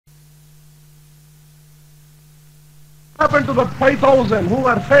happened to the 5,000 who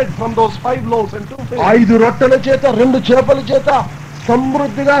were fed from those 5 loaves and 2 fish? 5 రొట్టెల చేత 2 చేపల చేత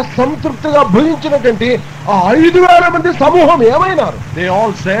సమృద్ధిగా సంతృప్తిగా భుజించినటువంటి ఆ 5,000 మంది సమూహం ఏమైనారు? They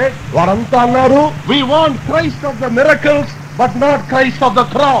all said, వారంతా అన్నారు, we want Christ of the miracles, but not Christ of the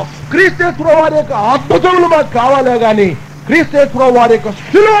cross. క్రీస్తు వారి యొక్క అద్భుతములు మాకు కావాలే గాని క్రీస్తు వారి యొక్క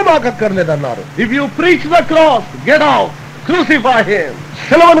శిలువ మాకు అక్కర్లేదన్నారు. If you preach the cross, get out, crucify him.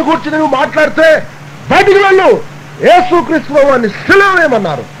 శిలువను గురించి నువ్వు మాట్లాడితే బయటికి వెళ్ళు, యేసుక్రీస్తు వారిని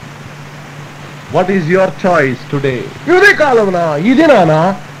శిలువేయమన్నారు. What is your choice today? ఇదే కాలమున ఇది నానా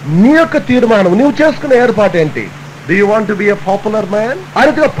నీ యొక్క తీర్మానం, నువ్వు చేసుకునే ఏర్పాటు ఏంటి? Do you want to be a popular man?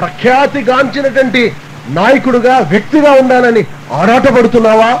 ఆయనగా ప్రఖ్యాతి గాంచినటువంటి నాయకుడుగా వ్యక్తిగా ఉండాలని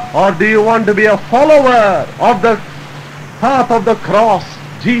ఆరాటపడుతున్నావా? Or do you want to be a follower of the path of the cross,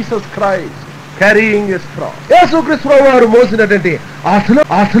 Jesus Christ, carrying his cross? యేసుక్రీస్తు వారు మోసినటువంటి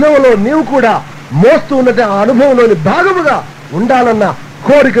ఆ శిలువలో నీవు కూడా మోస్తూ ఉన్నటువంటి ఆ అనుభవంలోని భాగముగా ఉండాలన్న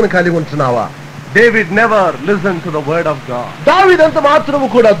కోరికను కలిగి ఉంటున్నావా? David never listened to the word of God. దావీదంత మాత్రము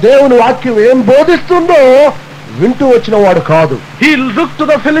కూడా దేవుని వాక్యం ఏం బోధిస్తుందో వింటూ వచ్చిన వాడు కాదు. He looked to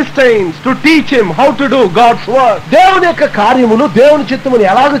the Philistines to teach him how to do God's work. దేవుని యొక్క కార్యములు దేవుని చిత్తమును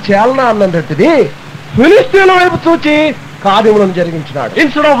ఎలాగ చేయాలన్నా అన్నటువంటిది ఫిలిష్తీయుల వైపు చూచి కార్యములను జరిగించినాడు.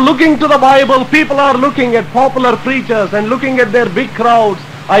 Instead of looking to the Bible, people are looking at popular preachers and looking at their big crowds.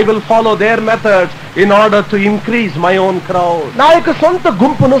 I will follow their methods in order to increase my own crowd. నా యొక్క సొంత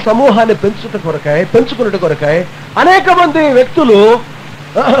గుంపును సమూహాన్ని పెంచుకున్నట్టు కొరకై అనేక మంది వ్యక్తులు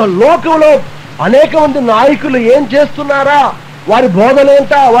లోకంలో అనేక మంది నాయకులు ఏం చేస్తున్నారా, వారి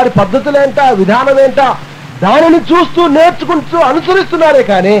బోధలేంట, వారి పద్ధతులేంట, విధానమేంట, దానిని చూస్తూ నేర్చుకుంటూ అనుసరిస్తున్నారే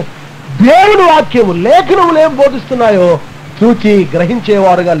కానీ దేవుని వాక్యము లేఖనములు ఏం బోధిస్తున్నాయో చూచి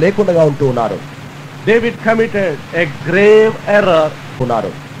గ్రహించేవారుగా లేకుండా ఉంటూ ఉన్నారు. David committed a grave error.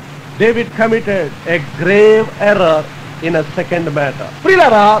 David committed a grave error in a second matter.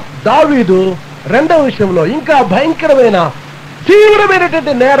 ప్రియులారా, దావీదు రెండవ విషయంలో ఇంకా భయంకరమైన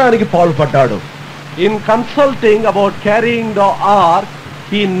తీవ్రమైనటువంటి నేరానికి పాల్పడ్డాడు. In consulting about carrying the ark,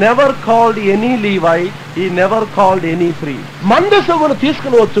 he never called any Levite, he never called any priest. మందసమును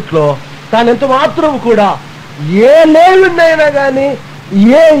తీసుకుని వచ్చుట్లో తానెంత మాత్రం కూడా ఏ లేవినైనా గాని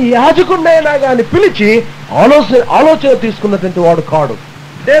ఏ యాజకుడినైనా గాని పిలిచి ఆలోచన తీసుకున్నటువంటి వాడు కాడు.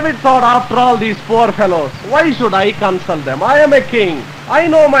 David thought, after all these poor fellows, why should I consult them? I am a king. I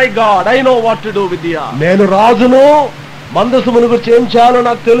know my God. I know what to do with the ark. నేను రాజును, మందసమును గురించి ఏం చేయాలో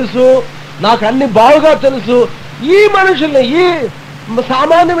నాకు తెలుసు, నాకు అన్ని బాగా తెలుసు, ఈ మనుషుల్ని ఈ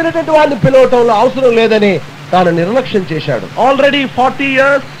సామాన్యమైనటువంటి వాడిని పిలవటంలో అవసరం లేదని తాను నిర్లక్ష్యం చేశాడు. Already 40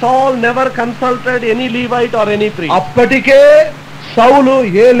 years, Saul never consulted any Levite or any priest. అప్పటికే సౌలు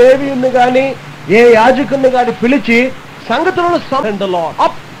ఏ లేవీయుని గాని ఏ యాజకుని గాని పిలిచి సంగతులను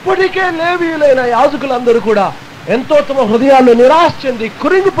అప్పటికే లేవీయులైన యాజకులందరూ కూడా ఎంతో తమ హృదయాల్లో నిరాశ చెంది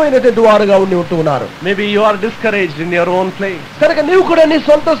కురింగిపోయినటువంటి వారుగా ఉంటూ ఉన్నారు. Maybe you are discouraged in your own place. కనుక నీవు కూడా నీ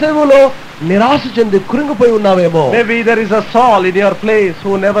సొంత సేవలో నిరాశ చెంది కురింగిపోయి ఉన్నావేమో. Maybe there is a Saul in your place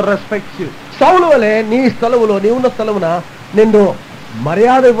who never respects you. సౌలు వలె నీ స్థలములో నీవున్న స్థలమున నిన్ను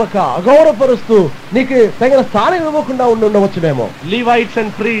మర్యాద ఇవ్వక అగౌరవపరుస్తూ నీకు తగిన స్థానం ఇవ్వకుండా ఉండవచ్చునేమో. Levites and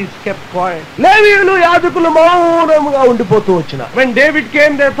priests kept quiet. లేవీయులు యాజకులు మౌనంగా ఉండిపోతూ వచ్చిన. When David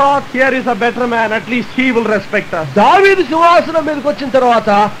came, they thought, here is a better man, at least he will respect us. దావీదు సింహాసనం మీదకి వచ్చిన తర్వాత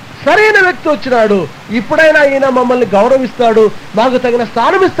సరైన వ్యక్తి వచ్చినాడు, ఇప్పుడైనా ఈయన మమ్మల్ని గౌరవిస్తాడు, మాకు తగిన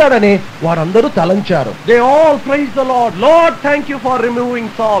స్థానం ఇస్తాడని వారందరూ తలంచారు. They all praised the Lord. Lord, thank you for removing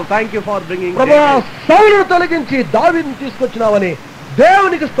Saul. Thank you for bringing ప్రభువా, David. సౌలును తొలగించి దావీదుని తీసుకొచ్చినావని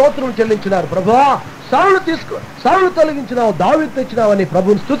దేవునికి స్తోత్రం చెల్లించినారు. ప్రభువా, సౌలును తొలగించినావు, దావీదు తెచ్చినావని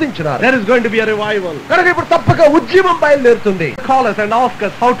ప్రభువుని స్తుతించినారు. There is going to be a revival. కనుక ఇప్పుడు తప్పక ఉద్యమం బయలుదేరుతుంది. Call us and ask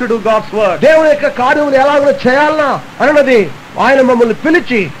us how to do God's work. దేవుని యొక్క కార్యములు ఎలాగో చేయాలన్నా అన్నది ఆయన మమ్మల్ని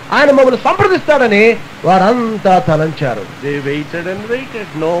పిలిచి ఆయన మమ్మల్ని సంప్రదిస్తాడని వారంతా తలంచారు. They waited and waited.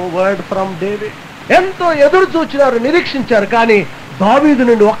 No word from David. ఎంతో ఎదురు చూచినారు, నిరీక్షించారు, కానీ దావీదు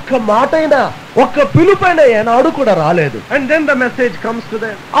నుండి ఒక్క మాటైనా ఒక్క పిలుపైన ఏనాడు కూడా రాలేదు. And then the message comes to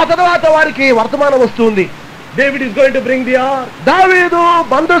them. ఆ తర్వాత వారికి వర్తమానం వస్తుంది. David is going to bring the ark. దావీదు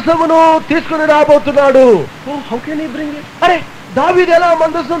మందసమును తీసుకుని రాబోతున్నాడు. Oh, how can he bring it? అరే, దావీదు ఎలా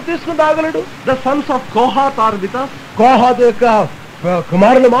మందసం తీసుకుని రాగలడు? The sons of Kohath are with us. కోహాతు యొక్క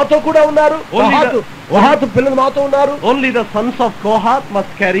కుమారులు మాతో కూడా ఉన్నారు, కోహాతు పిల్లలు మాతో ఉన్నారు. Only the sons of Kohath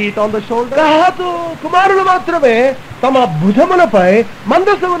must carry it on the shoulder. కోహాతు కుమారులు మాత్రమే తమ భుజములపై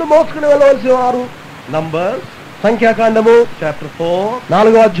మందసమును మోసుకుని వెళ్ళవలసిన వారు. Numbers, సంఖ్యాకాండము chapter 4,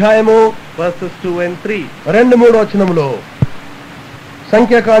 4వ అధ్యాయము verses 2 and 3. 2-3 వచనములో,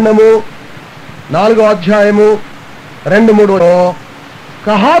 సంఖ్యాకాండము 4వ అధ్యాయము 2-3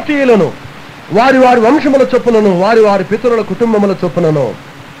 కహాతీయులను వారి వారి వంశముల చొప్పునను వారి వారి పితరుల కుటుంబముల చొప్పునను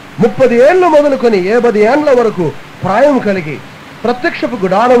 30 ఏళ్ళు మొదలుకొని 50 ఏండ్ల వరకు ప్రాయం కలిగి ప్రత్యక్షపు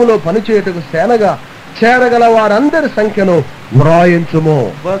గుడారములో పనిచేయుటకు సేనగా చేరగల వారందరి సంఖ్యను వ్రాయించుము.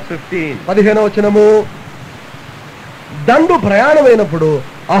 15వ వచనము. దండు ప్రయాణమైనప్పుడు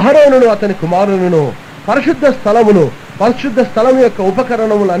అహరోనును అతని కుమారులను పరిశుద్ధ స్థలము యొక్క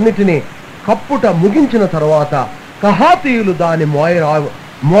ఉపకరణములన్నిటినీ కప్పుట ముగించిన తర్వాత కహాతీయులు దాని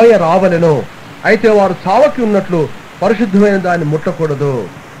మోయ రావలెను. అయితే వారు చావకి ఉన్నట్లు పరిశుద్ధమైన దాన్ని ముట్టకూడదు.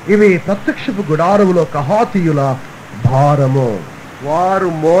 ఇవి ప్రత్యక్షపు గుడారములో కహాతీయుల భారము. వారు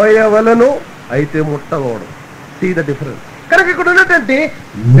మోయవలను, అయితే ముట్టకూడదు. See the difference. కనుక ఇక్కడ ఉన్నటువంటి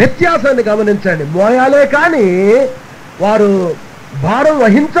వ్యత్యాసాన్ని గమనించండి. మోయాలే కానీ వారు భారం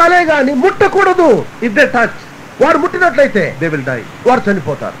వహించాలే గాని ముట్టకూడదు. ఇఫ్ దే టచ్, వారు ముట్టినట్లయితే దే విల్ డై, వారు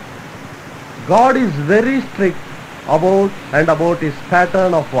చనిపోతారు. God is very strict about his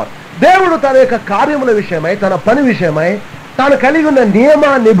pattern of work. దేవుడు తన యొక్క కార్యముల విషయమై, తన పని విషయమై, తాను కలిగి ఉన్న నియమ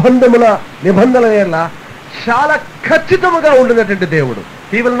నిబంధనల చాలా ఖచ్చితముగా ఉండినటువంటి దేవుడు.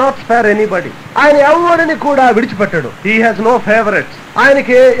 He will not spare anybody. ఆయన ఎవరిని కూడా విడిచిపెట్టడు. He has no favorites.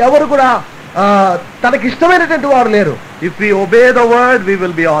 ఆయనకి ఎవరు కూడా తనకి ఇష్టమైనటువంటి వారు లేరు. If we obey the word, we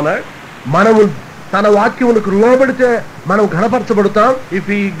will be honored. మనము తన వాక్యములకు లోబడితే మనం ఘనపరచబడతాం. If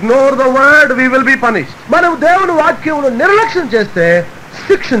we ignore the word, we will be punished. మనం దేవుని వాక్యమును నిర్లక్ష్యం చేస్తే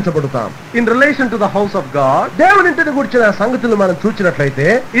శిక్షించబడతాం. In relation to the house of God, దేవుని ఇంటిని గురించిన సంగతులు మనం చూచినట్లయితే,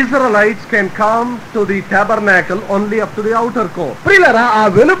 Israelites can come to the tabernacle only up to the outer court. ప్రియులారా, ఆ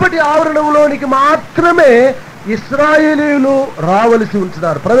వెలుపటి ఆవరణంలోనికి మాత్రమే ఇశ్రాయేలీయులు రావలసి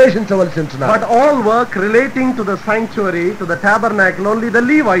ఉంటున్నారు, ప్రవేశించవలసి ఉంటున్నారు. But all work relating to the sanctuary, to the tabernacle, only the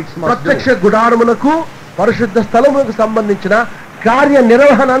Levites must do. ప్రత్యక్ష గుడారములకు పరిశుద్ధ స్థలములకు సంబంధించిన కార్య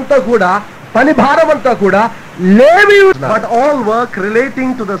నిర్వహణ అంతా కూడా, పని భారం అంతా కూడా లేవీయులు. But all work relating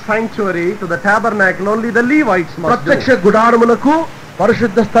to the sanctuary, to the tabernacle, only the Levites must do. ప్రత్యక్ష గుడారములకు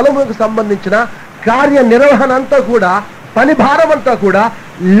పరిశుద్ధ స్థలములకు సంబంధించిన కార్య నిర్వహణ అంతా కూడా, పని భారం అంతా కూడా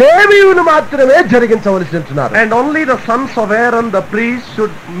లేవీయులు మాత్రమే జరిగించవలసి ఉంటున్నారు. And only the sons of Aaron, the priest,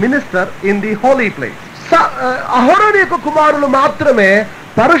 should minister in the holy place. అహరోను యొక్క కుమారులు మాత్రమే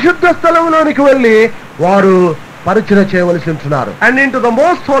పరిశుద్ధ స్థలములోనికి వెళ్ళి వారు పరిచయం చేయవలసి ఉంటున్నారు. And into the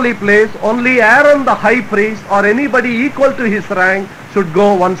most holy place only Aaron the high priest or anybody equal to his rank should go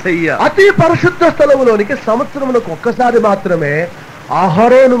once a year. అతి పరిశుద్ధ స్థలములోనికి సంవత్సరమునకు ఒక్కసారి మాత్రమే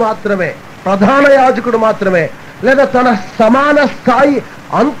అహరోను మాత్రమే, ప్రధాన యాజకుడు మాత్రమే, లేదా తన సమాన స్థాయి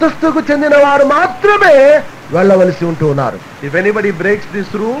అంతస్తుకు చెందిన వారు మాత్రమే వెళ్ళవలసి ఉంటున్నారు. If anybody breaks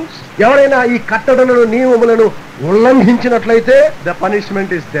these rules, ఎవరైనా ఈ కట్టడలను నియమములను ఉల్లంఘించినట్లయితే the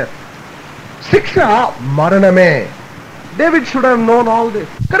punishment is death. శిక్ష మరణమే. David should have known all this.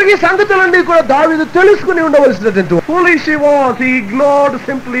 కనుక ఈ సంగతులన్నీ కూడా దావీదు తెలుసుకుని ఉండవలసినటువంటి. Foolish he was, he ignored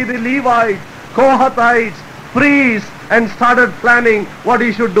simply the Levites, Kohathites, priests and started planning what he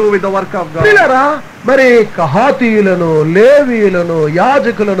should do with the work of God. ప్రియులారా, మరి కహాతీయులను, లేవీయులను,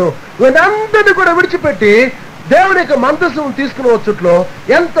 యాజకులను వీరందరినీ కూడా విడిచిపెట్టి దేవుని యొక్క మందస్సును తీసుకుని వచ్చుట్లో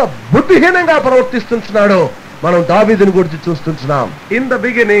ఎంత బుద్ధిహీనంగా ప్రవర్తిస్తున్నాడో మనం దావీదుని గురించి చూస్తున్నాం. In the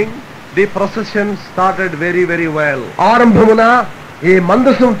beginning the procession started very very well. ఆరంభమున ఈ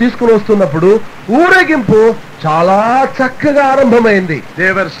మందస్సును తీసుకుని వస్తున్నప్పుడు ఊరేగింపు చాలా చక్కగా ఆరంభమైంది.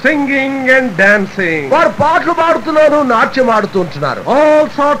 They were singing and dancing. వారు పాటలు పాడుతున్నారు, నాట్యం ఆడుతుంటున్నారు. All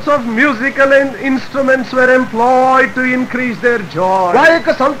sorts of musical instruments were employed to increase their joy. వారి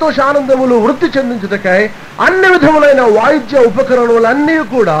యొక్క సంతోష ఆనందములు వృద్ధి చెందించుటకై అన్ని విధములైన వాయిద్య ఉపకరణములన్నీ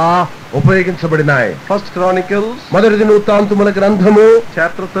కూడా ఉపయోగించబడినాయి. First Chronicles, మొదటి దినవృత్తాంతముల గ్రంథము,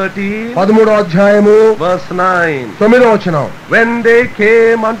 chapter 13, 13వ అధ్యాయము, verse 9, 9వ వచనం. When they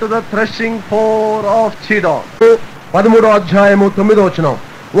came unto the threshing floor of Chidon, 13వ అధ్యాయము 9వ వచనం.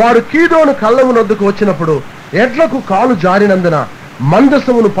 వారు కీదోను కళ్ళము నొద్దకు వచ్చినప్పుడు ఎడ్లకు కాలు జారినందున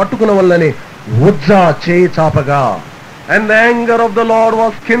మందసమును పట్టుకున్న వల్లని ఉజ్జా చేయి చాపగా. And the anger of the Lord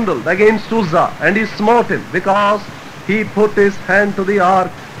was kindled against Uzzah, and he smote him, because he put his hand to the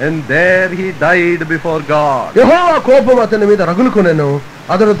ark, and there he died before God. యెహోవా కోపం అతని మీద రగులుకొనెను,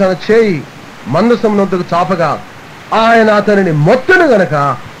 అతడు తన చేయి మందసమునొద్దకు చాపగా ఆయన అతనిని మొత్తను గనక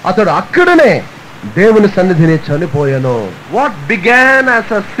అతడు అక్కడనే దేవుని సన్నిధిని చనిపోయెను. What began as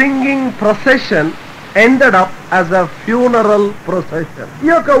a singing procession ended up as a funeral procession. ఈ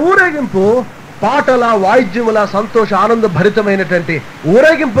యొక్క ఊరేగింపు పాటల, వాయిద్యముల, సంతోష ఆనంద భరితమైనటువంటి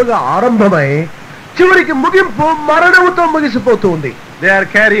ఊరేగింపుగా ఆరంభమై చివరికి ముగింపు మరణముతో ముగిసిపోతుంది. They are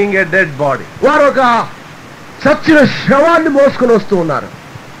carrying a dead body. వారు ఒక చచ్చిన శవాన్ని మోసుకొని వస్తూ ఉన్నారు.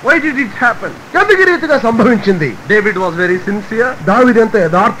 Why did it happen? ఎందుకు రీతిగా సంభవించింది? David was very sincere. దావీదు ఎంత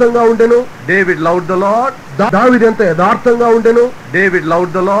యథార్థంగా ఉండెను. David loved the Lord. దావీదు ఎంత యథార్థంగా ఉండెను. David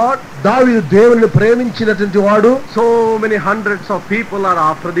loved the Lord. దావీదు దేవుని ప్రేమించినటువంటి వాడు. So many hundreds of people are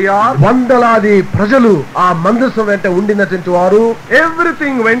after the ark. వందలాది ప్రజలు ఆ మందసం వెంట ఉండినటువంటి వారు.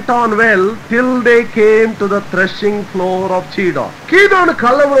 Everything went on well till they came to the threshing floor of Chidon. కీదోను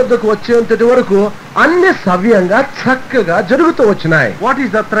కళ్ళం వద్దకు వచ్చేంతటి వరకు అన్ని సవ్యంగా చక్కగా జరుగుతూ వచ్చినాయి. What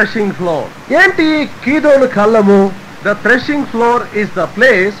is the threshing floor? ఏంటి కీదోను కళ్ళము? The threshing floor is the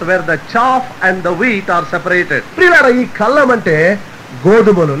place where the chaff and the wheat are separated. ప్రియులారా, ఈ కళ్ళం అంటే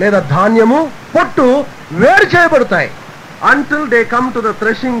గోధుమలు లేదా ధాన్యము పొట్టు వేరు చేయబడతాయి. Until they come to the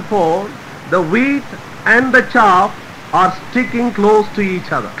threshing floor, the wheat and the chaff are sticking close to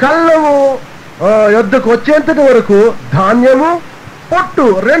each other. కళ్ళము యొద్దకు వచ్చేంతటి వరకు ధాన్యము పొట్టు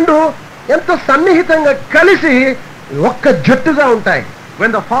రెండు ఎంత సన్నిహితంగా కలిసి ఒక్క జట్టుగా ఉంటాయి.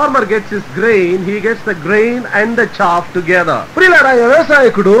 When the farmer gets his grain, he gets the grain and the chaff together. ప్రియులారా,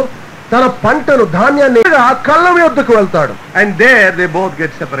 వ్యవసాయకుడు తన పంటను ధాన్యాన్ని కళ్ళం యొద్దకు వెళ్తాడు. And there they both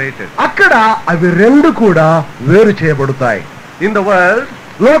get separated. అక్కడ అవి రెండు కూడా వేరు చేయబడతాయి. In the world,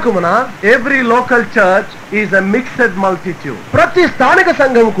 లోకమున every local church is a mixed multitude. ప్రతి స్థానిక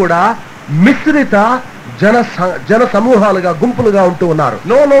సంఘం కూడా మిశ్రిత జన సమూహాలుగా గుంపులుగా ఉంటూ ఉన్నారు.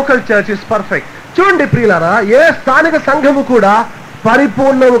 No local church is perfect. చూడండి ప్రియులారా, ఏ స్థానిక సంఘము కూడా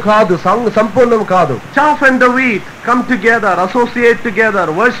పరిపూర్ణము కాదు, సంపూర్ణము కాదు. Chaff and the wheat come together, associate together,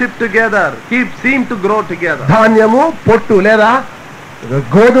 worship together, seem to grow together. ధాన్యము పొట్టు లేదా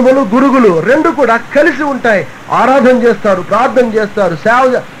గోధుమలు గురుగులు రెండు కూడా కలిసి ఉంటాయి. ఆరాధన చేస్తారు, ప్రార్థన చేస్తారు,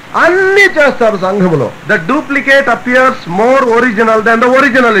 సేవ అన్ని చేస్తారు సంఘములో. The duplicate appears more original than the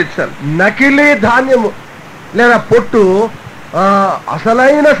original itself. నకిలీ ధాన్యము లేదా పొట్టు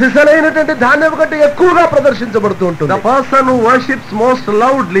అసలైన సిసలైనటువంటి ధాన్యం కంటే ఎక్కువగా ప్రదర్శించబడుతూ ఉంటుంది. The person who worships most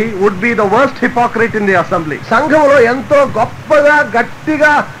loudly would be the worst hypocrite in the assembly. సంఘంలో ఎంతో గొప్పగా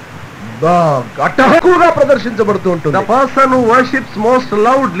గట్టిగా ఎక్కువగా ప్రదర్శించబడుతూ ఉంటుంది. The person who worships most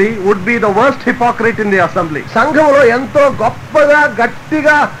loudly would be the worst hypocrite in the assembly. సంఘంలో ఎంతో గొప్పగా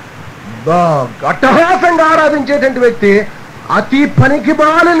గట్టిగా అట్టహాసంగా ఆరాధించేటువంటి వ్యక్తి అతి పనికి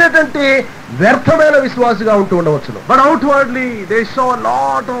మాలినటువంటి వ్యర్థమైన విశ్వాసిగా ఉంటూ ఉండవచ్చును. But outwardly they show a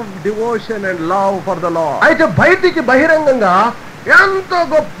lot of devotion and love for the Lord. అయితే బయటికి బహిరంగంగా ఎంతో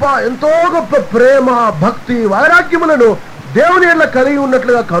గొప్ప ప్రేమ భక్తి వైరాగ్యములను దేవుని ఎడల కలిగి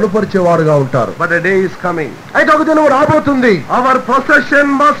ఉన్నట్లుగా కనుపరిచేవారుగా ఉంటారు. But a day is coming. అయితే ఒక దినం రాబోతుంది. Our procession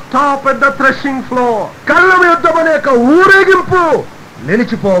must stop at the threshing floor. కళ్ళం యుద్ధం అనే యొక్క ఊరేగింపు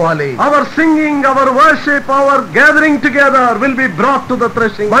నిలిచిపోవాలి. Our singing, our worship, our gathering together will be brought to the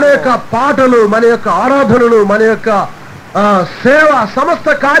threshing floor. మన యొక్క పాటలు, మన యొక్క ఆరాధనలు, మన యొక్క సేవ సమస్త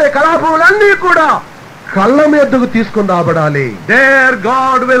కార్యకలాపములన్నీ కూడా కళ్ళం యొద్దకు తీసుకుని రాబడాలి. There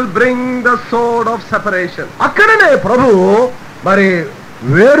God will bring the sword of separation. అక్కడనే ప్రభువు మరి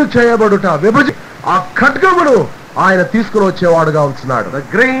వేరు చేయబడుట ఆ ఖడ్గమును ఆయన తీసుకుని వచ్చేవాడుగా ఉంటున్నాడు. The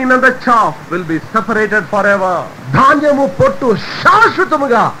grain and the chaff will be separated forever. ధాన్యము పొట్టు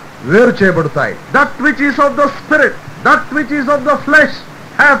శాశ్వతముగా వేరు చేయబడతాయి. That which is of the spirit, that which is of the flesh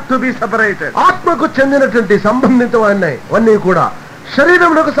have to be separated. ఆత్మకు చెందినటువంటి సంబంధితమైనవన్నీ కూడా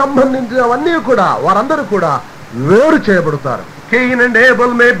శరీరములకు సంబంధించినవన్నీ కూడా వారందరూ కూడా వేరు చేయబడతారు. Cain and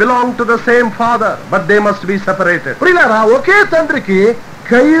Abel may belong to the same father, but they must be separated. ప్రియులారా, ఒకే తండ్రికి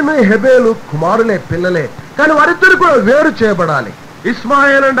కయీను హెబేలు కుమారులే, పిల్లలే, కానీ వారిద్దరు కూడా వేరు చేయబడాలి.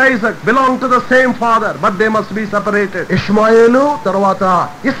 Ishmael and Isaac belong to the same father, but they must be separated. ఇష్మాయేలు తర్వాత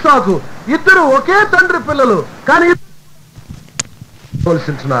ఇస్సాకు ఇద్దరు ఒకే తండ్రి పిల్లలు, కానీ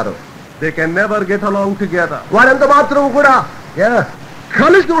They can never get along together. వారెంత మాత్రం కూడా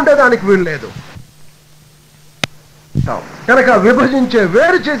కలిసి ఉండేదానికి వీలు లేదు. కనుక విభజించే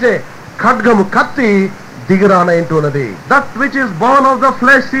వేరు చేసే ఖడ్గము కత్తి దిగిరానంటున్నది. That which is born of the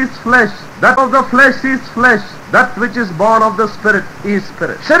flesh is flesh, that of the flesh is flesh, that which is born of the spirit is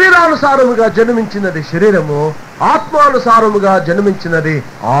spirit. శరీరానుసారముగా జన్మించినది శరీరము, ఆత్మానుసారముగా జన్మించినది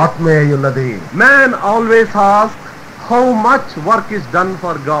ఆత్మే అయ్యున్నది. Man always asks how much work is done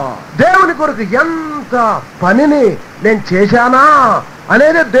for God. దేవుని కొరకు ఎంత పనిని నేను చేశానా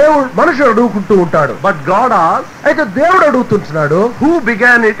అనేది మనుషుడు అడుగుకుంటూ ఉంటాడు. But God asks, అయితే దేవుడు అడుగుతుంటున్నాడు, who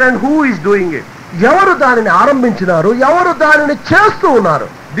began it and who is doing it? ఎవరు దానిని ఆరంభించినారు, ఎవరు దానిని చేస్తూ ఉన్నారు?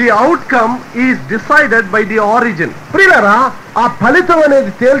 The outcome is decided by the origin. ప్రియులారా, ఆ ఫలితం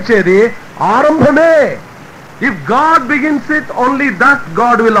అనేది తేల్చేది ఆరంభమే. If God begins it, only that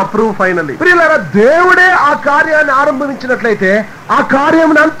God will approve finally. ప్రియులారా, దేవుడే ఆ కార్యాన్ని ఆరంభించినట్లయితే ఆ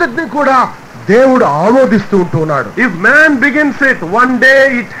కార్యమును అంతటిని కూడా దేవుడు ఆమోదిస్తూ ఉంటున్నాడు. If man begins it, one day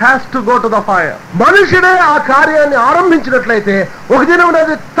it has to go to the fire. మనుషుడే ఆ కార్యాన్ని ఆరంభించినట్లయితే ఒక దినం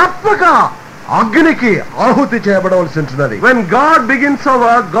అది తప్పక అగ్నికి ఆహుతి చేయబడవలసి ఉంటున్నది. When God begins our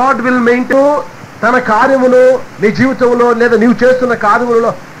work, God will maintain. తన కార్యమును నీ జీవితంలో లేదా నీవు చేస్తున్న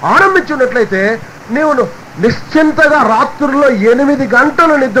కార్యములలో ఆరంభించున్నట్లయితే నీవు నిశ్చింతగా రాత్రుల్లో 8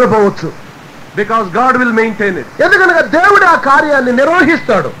 గంటలు నిద్రపోవచ్చు. Because God will maintain it. ఎందుకనగా దేవుడు ఆ కార్యాన్ని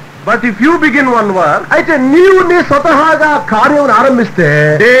నిర్వహిస్తాడు. But if you begin one work, అయితే నీవు నీ స్వతహాగా కార్యం ఆరంభిస్తే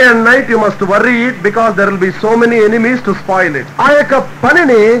day and night you must worry it, because there will be so many enemies to spoil it. ఆ యొక్క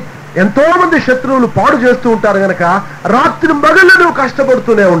పనిని ఎంతో మంది శత్రువులు పాడు చేస్తూ ఉంటారు గనక రాత్రి పగలు నువ్వు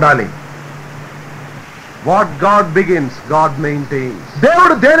కష్టపడుతూనే ఉండాలి. What God begins, God maintains.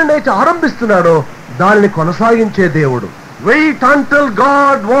 దేవుడు దేనినైతే ఆరంభిస్తున్నాడో దానిని కొనసాగించే దేవుడు. Wait until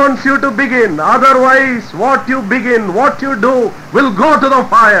God wants you to begin. Otherwise, what you begin, what you do will go to the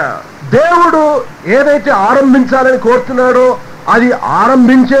fire. దేవుడు ఏదైతే ఆరంభించాలని కోరుతున్నాడో అది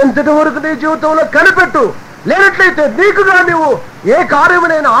ఆరంభించేంతటి వరకు నీ జీవితంలో కనిపెట్టు. లేనట్లయితే నీకుగా నీవు ఏ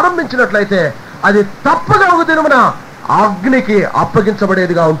కార్యమునైనా ఆరంభించినట్లయితే అది తప్పగా ఒక దినమున అగ్నికి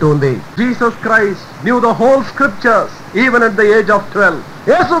అప్పగించబడేదిగా ఉంటుంది. Jesus Christ knew the whole scriptures even at the age of 12.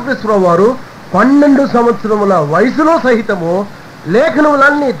 యేసుక్రీస్తు వారు 12 సంవత్సరముల వయసులో సహితము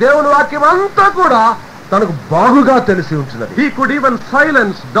లేఖనములన్నీ దేవుని వాక్యం అంతా కూడా తనకు బాగుగా తెలిసి ఉంటున్నది. He could even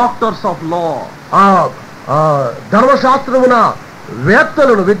silence doctors of law. ధర్మశాస్త్రమున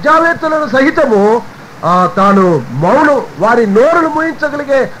వేత్తలను విద్యావేత్తలను సహితము తాను మౌనం వారి నోరును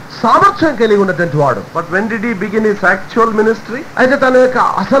మూయించగలిగే సామర్థ్యం కలిగి ఉన్నటువంటి వాడు. But when did he begin his actual ministry? అయితే తన యొక్క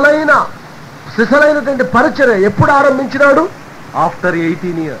సిసలైనటువంటి పరిచర్య ఎప్పుడు ఆరంభించినాడు? After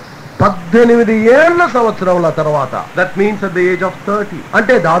 18 years. 18 ఏళ్ల సంవత్సరముల తర్వాత. That means at the age of 30.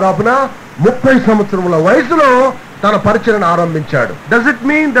 అంటే దాదాపున 30 సంవత్సరముల వయసులో తన పరిచర్యను ఆరంభించాడు. Does it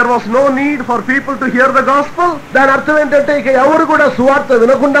mean there was no need for people to hear the gospel? దాని అర్థం ఏంటంటే ఇక ఎవరు కూడా సువార్త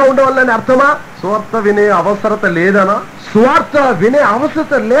వినకుండా ఉండవాలని అర్థమా? సువార్త వినే అవసరత లేదనా? సువార్త వినే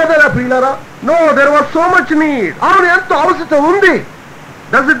అవసరత లేదనా ప్రియులారా? No, there was so much need. అవును, ఎంతో అవసరత ఉంది.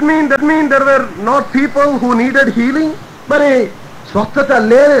 Does it mean there were not people who needed healing? మరి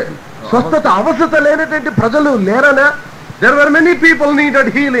స్వస్థత అవసరత లేనటువంటి ప్రజలు లేరనా? There were many people needed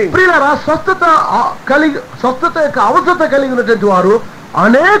healing. ప్రియులారా, స్వస్థత యొక్క అవసరత కలిగినటువంటి వారు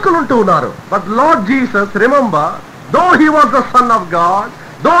అనేకులుంటూ ఉన్నారు. But Lord Jesus, remember, though he was the Son of God,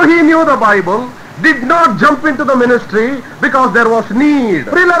 though he knew the Bible, did not jump into the ministry because there was need.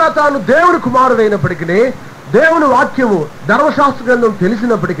 ప్రియులారా, తాను దేవుని కుమారుడైనప్పటికీ, దేవుని వాక్యము ధర్మశాస్త్ర గ్రంథం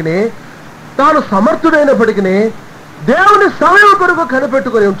తెలిసినప్పటికీ, తాను సమర్థుడైనప్పటికీ దేవుని సమయం కొరకు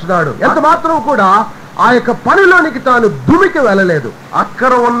కనిపెట్టుకుని ఉంటున్నాడు. ఎంత మాత్రం కూడా ఆ యొక్క పనిలోనికి తాను భూమికి వెళ్ళలేదు.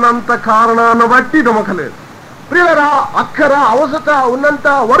 అక్కర ఉన్నంత కారణాన్ని బట్టి దుమకలేదు. ప్రియులారా, అక్కర అవసరత ఉన్నంత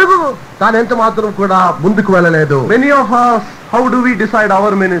వరకు తాను ఎంత మాత్రం కూడా ముందుకు వెళ్ళలేదు. Many of us, how do we decide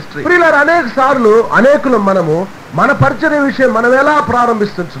our ministry? ప్రియులారా, అనేక సార్లు అనేకులు మనము మన పరిచర్య విషయం మనం ఎలా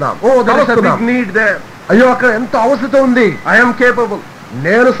ప్రారంభిస్తున్నాం? there is a big need there. అయ్యో, అక్కడ ఎంత అవసరత ఉంది, I am capable.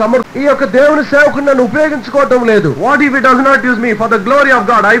 నేను ఈ యొక్క దేవుని సేవకుని నన్ను ఉపయోగించుకోవటం లేదు. What if he does not use me for the glory of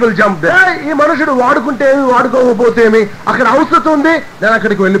God? I will jump there. ఈ మనుషుడు వాడుకుంటే ఏమి, వాడుకోకపోతే ఏమి, అక్కడ అవసరం ఉంది, నేను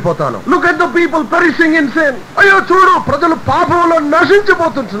అక్కడికి వెళ్ళిపోతాను. Look at the people perishing in sin. అయ్యో చూడు, ప్రజలు పాపంలో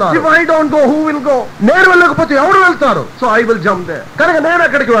నశించిపోతుంటున్నారు. If I don't go, who will go? నేను వెళ్ళకపోతే ఎవరు వెళ్తారు? So I will jump there. కనుక నేను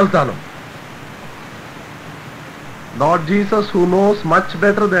అక్కడికి వెళ్తాను. Lord Jesus, who knows much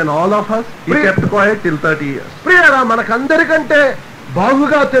better than all of us, he kept quiet till 30 years. ప్రియరా, మనకందరికంటే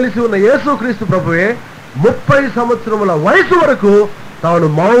బాగుగా తెలిసి ఉన్న యేసుక్రీస్తు ప్రభువే 30 సంవత్సరముల వయసు వరకు తాను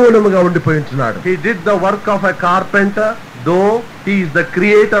మౌనముగా ఉండిపోయించున్నాడు. He did the work of a carpenter, though he is the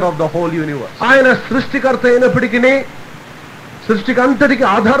creator of the whole universe. ఆయన సృష్టికర్త అయినప్పటికీ, సృష్టికంతటికి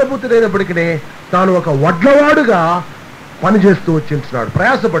ఆధారభూతుడైనప్పటికీ తాను ఒక వడ్లవాడుగా పనిచేస్తూ వచ్చింటున్నాడు,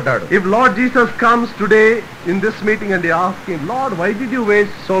 ప్రయాసపడ్డాడు. If Lord Jesus comes today in this meeting and they ask him, Lord, why did you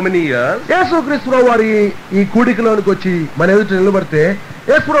waste so many years? యేసుక్రీస్తు వారి ఈ కూడికలోనికి వచ్చి మన ఎదుట నిలబడితే,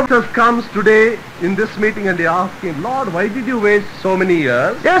 Jesus comes today in this meeting and they ask him, Lord, why did you waste so many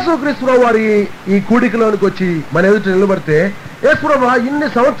years? యేసుక్రీస్తు వారి ఈ కూడికలోనికి వచ్చి మన ఎదుట నిలబడితే, యేసుప్రభువా, ఇన్ని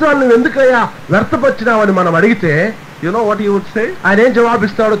సంవత్సరాలు నువ్వు ఎందుకయ్యా వ్యర్థపరిచినావని మనం అడిగితే, you know what he would say? ఆయన ఏం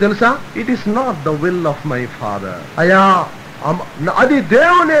జవాబిస్తాడో తెలుసా? It is not the will of my father. అయ్యా, అది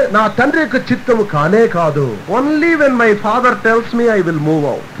దేవుని నా తండ్రి యొక్క చిత్తము కానే కాదు. Only when my father tells me, I will move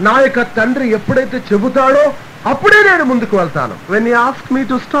out. నా యొక్క తండ్రి ఎప్పుడైతే చెబుతాడో అప్పుడే నేను ముందుకు వెళ్తాను. When he asks me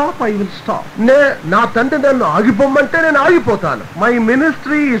to stop, I will stop. నా తండ్రి నన్ను ఆగిపోమంటే నేను ఆగిపోతాను. My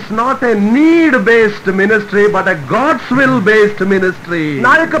ministry is not a need based ministry, but a God's will based ministry.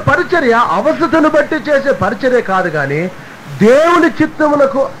 నా యొక్క పరిచర్య అవసరతను బట్టి చేసే పరిచర్య కాదు గాని దేవుని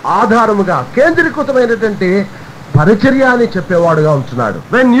చిత్తమునకు ఆధారముగా కేంద్రీకృతమైనటువంటి పరిచర్య అని చెప్పేవాడుగా ఉంటున్నాడు.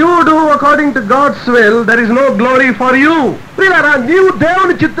 When you do according to God's will, there is no glory for you. ప్రియులారా, నీవు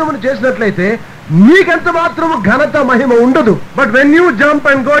దేవుని చిత్తమును చేసినట్లయితే నీకెంత మాత్రము ఘనత మహిమ ఉండదు. But when you jump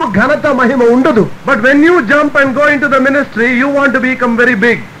and go, ఘనత మహిమ ఉండదు. but when you jump and go into the ministry, you want to become very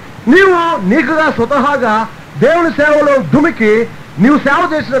big. నీకుగా స్వతహాగా దేవుని సేవలో దుమికి నీవు సేవ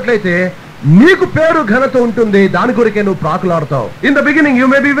చేసినట్లయితే నీకు పేరు ఘనత ఉంటుంది. దాని కొరికే నువ్వు ప్రాకులాడతావు. In the beginning you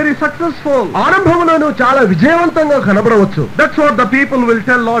may be very successful. ఆరంభంలో నువ్వు చాలా విజయవంతంగా కనబడవచ్చు. That's what the people will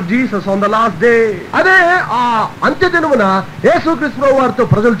tell Lord Jesus on the last day. అదే ఆ అంత్య దినమున యేసుక్రీస్తు వారితో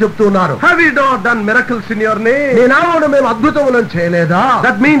ప్రజలు చెప్తూ ఉన్నారు, have you not done miracles in your name? నీ నామమున మేము అద్భుతములను చేయలేదా?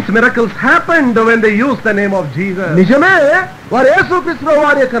 That means miracles happened when they used the name of Jesus. నిజమే, వారు యేసుక్రీస్తు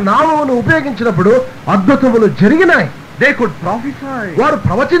వారి యొక్క నామమును ఉపయోగించినప్పుడు అద్భుతములు జరిగినాయి. They could prophesy. వారు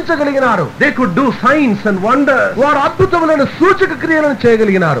ప్రవచించగలిగినారు. They could do signs and wonders. వారు అద్భుతములైన సూచక క్రియలను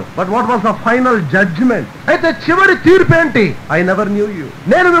చేయగలిగినారు. But what was the final judgment? అయితే చివరి తీర్పు ఏంటి? I never knew you.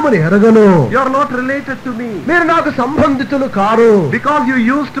 నేను మిమ్మల్ని ఎరగను. You are not related to me. మీరు నాకు సంబంధితులు car. Because you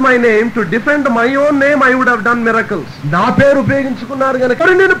used my name to defend my own name, I would have done miracles. నా పేరు ఉపయోగించుకున్నారు గనుక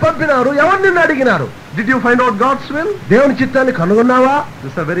ఎవరు నిన్ను పంపినారు? ఎవరు నిన్ను అడిగినారు? Did you find out God's will? దేవుని చిత్తాన్ని కనుగొన్నావా?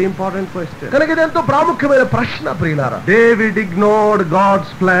 This is a very important question. కనుక ఇది ఎంతో ప్రాముఖ్యమైన ప్రశ్న ప్రియులారా. David ignored God's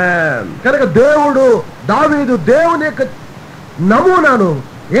plan. కనుక దావీదు దేవుని యొక్క నమూనాను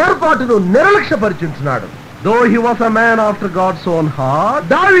ఏర్పాటును నిర్లక్ష్యపరిచించున్నాడు. Though he was a man after God's own heart,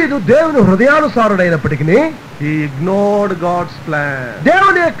 దావీదు దేవుని హృదయానుసారుడైనప్పటికీ he ignored God's plan.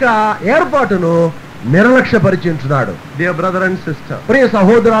 దేవుని యొక్క ఏర్పాటును నిర్లక్ష్యపరిచించున్నాడు. Dear brother and sister, ప్రియ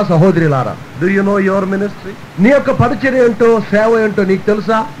సహోదర సహోదరులారా, do you know your ministry? నీ యొక్క పరిచర్య ఏంటో, సేవ ఏంటో నీకు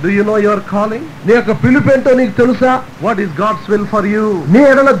తెలుసా? Do you know your calling? నీ యొక్క పిలుపు ఏంటో నీకు తెలుసా? What is God's will for you? నీ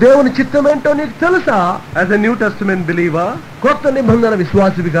ఎడల దేవుని చిత్తం ఏంటో నీకు తెలుసా? As a New Testament believer, కొత్త నిబంధన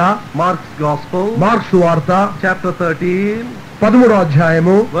విశ్వాసిగా Mark's Gospel, మార్క్సు వార్త chapter 13, 13వ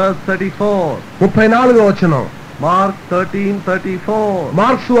అధ్యాయము verse 34. 34వ వచనం. Mark 13:34.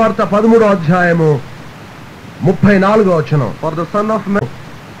 మార్క్సు వార్త 13వ అధ్యాయము 34వ వచనం. For the Son of Man,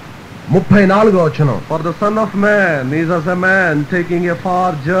 34వ వచనం. for the Son of Man is as a man taking a far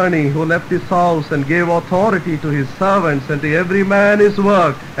journey, who left his house and gave authority to his servants and to every man his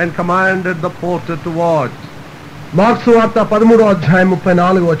work, and commanded the porter to watch. Marks వార్త 13వ అధ్యాయం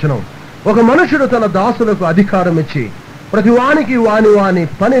 34వ వచనం. ఒక మనుషుడు తన దాసులకు అధికారం ఇచ్చి ప్రతి వానికి వాని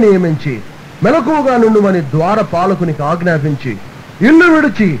పని నియమించి మెలకువగా నుండుమని ద్వార పాలకునికి ఆజ్ఞాపించి ఇల్లు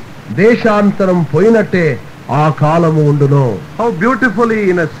విడిచి దేశాంతరం పోయినట్టే ఆ కాలము ఉండును. How beautifully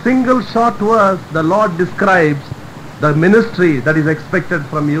in a single short verse the Lord describes the ministry that is expected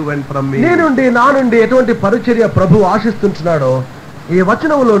from you and from me. నా నుండి ఎటువంటి పరిచర్య ప్రభు ఆశిస్తుంటున్నాడో ఈ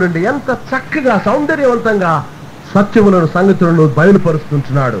వచనములో నుండి ఎంత చక్కగా సౌందర్యవంతంగా సత్యములను సంగతులను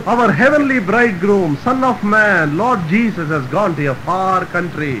బయలుపరుస్తుంటున్నాడు. Our heavenly bridegroom, Son of Man, Lord Jesus, has gone to a far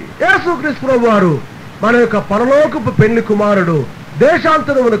country. యేసుక్రీస్తు వారు మన యొక్క పరలోకపు పెళ్లి కుమారుడు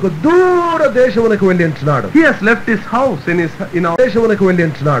దేశాంతరమునకు దూర దేశమునకు వెళ్ళి ఉంటున్నాడు. He has left his house in our దేశమునకు వెళ్ళి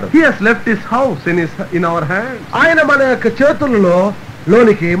ఉంటున్నాడు. He has left his house in our hands. ఆయన మన యొక్క చేతులలో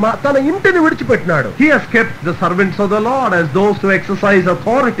లోనికి తన ఇంటిని విడిచిపెట్టినాడు. He has kept the servants of the Lord as those who exercise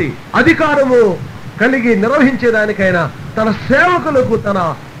authority. అధికారము కలిగి నిర్వహించేదానికైనా తన సేవకులకు తన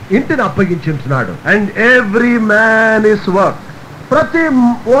ఇంటిని అప్పగించుంటున్నాడు. And every man is work. ప్రతి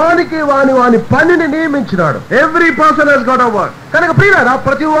వానికి వాని పనిని నియమించినాడు. Every person has got a work. కనుక ప్రియులారా,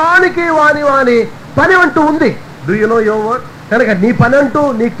 ప్రతి వానికి వాని పని అంటూ ఉంది. Do you know your work? కనుక నీ పని అంటూ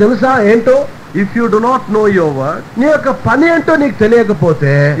నీకు తెలుసా ఏంటో? If you do not know your work, నీ యొక్క పని ఏంటో నీకు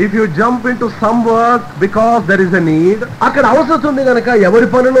తెలియకపోతే, if you jump into some work because there is a need, అక్కడ అవసరం ఉంది కనుక ఎవరి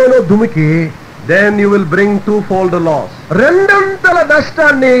పనిలోనో దుమికి, then you will bring twofold loss. రెండంతల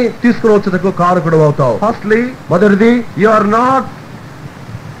నష్టాన్ని తీసుకువచ్చుటకు కారకుడు అవుతావు. Firstly, మొదటిది, you are not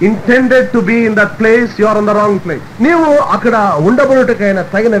intended to be in that place, you are on the wrong place. నీవు అక్కడ ఉండబడుటకైనా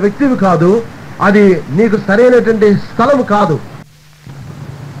తగిన వ్యక్తివి కాదు, అది నీకు సరైనటువంటి స్థలము కాదు.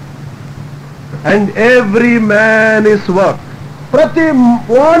 And every man is work. ప్రతి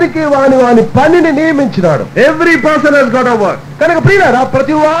వానికి వాని పనిని నియమించినాడు. Every person has got a work. కనుక ప్రియులారా,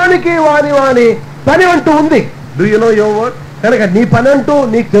 ప్రతి వానికి వాని పని అంటూ ఉంది. Do you know your work? కనుక నీ పని అంటూ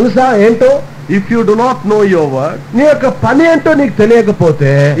నీకు తెలుసా ఏంటో? If you do not know your work, నీ యొక్క పని ఏంటో నీకు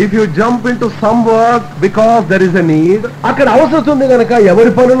తెలియకపోతే, if you jump into some work because there is a need, అక్కడ అవసరం ఉంది కనుక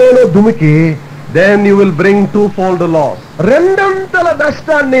ఎవరి పనిలోనో దుమికి, then you will bring twofold loss. రెండంతల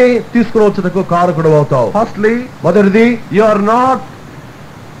నష్టాన్ని తీసుకువచ్చుటకు కారకుడు అవుతావు. Firstly, మొదటిది, you are not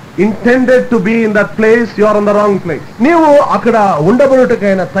intended to be in that place, you are on the wrong place. నీవు అక్కడ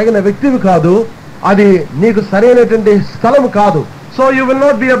ఉండబడుటకైనా తగిన వ్యక్తివి కాదు, అది నీకు సరైనటువంటి స్థలము కాదు. So you will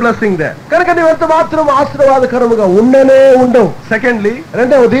not be a blessing there. కనుక నీవెంత మాత్రం ఆశీర్వాదకరముగా ఉండనే ఉండవు. Secondly,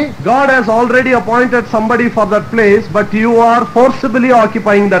 రెండవది, God has already appointed somebody for that place, but you are forcibly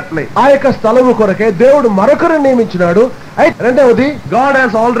occupying that place. ఆ యొక్క స్థలము కొరకే దేవుడు మరొకరిని నియమించినాడు. రెండవది, God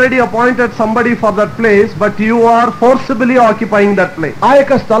has already appointed somebody for that place, but you are forcibly occupying that place. ఆ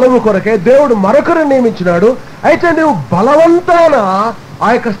యొక్క స్థలము కొరకే దేవుడు మరొకరిని నియమించినాడు. అయితే నువ్వు బలవంతాన ఆ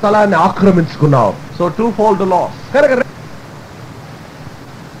యొక్క స్థలాన్ని ఆక్రమించుకున్నావు. So twofold loss. కనుక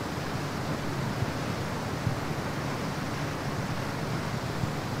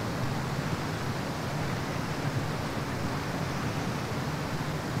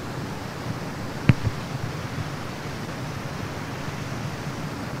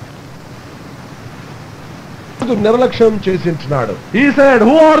నిర్లక్ష్యం చేసింటున్నాడు. He said,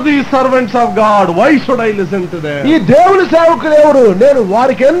 who are these servants of God? Why should I listen to them? ఈ దేవుని సేవకులు ఎవరు? నేను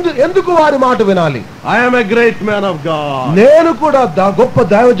వారికి ఎందుకు వారి మాట వినాలి? I am a great man of God. నేను కూడా గొప్ప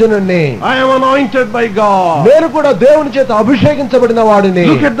దైవజనుడిని. I am anointed by God. నేను కూడా దేవుని చేత అభిషేకించబడిన వాడిని.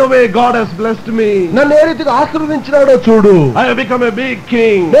 Look at the way God has blessed me. నన్ను ఏ రీతిగా ఆశీర్వదించినాడో చూడు. I have become a big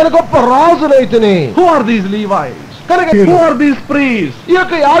king. నేను గొప్ప రాజునైతిని. Who are these Levites? Who are these priests? ఈ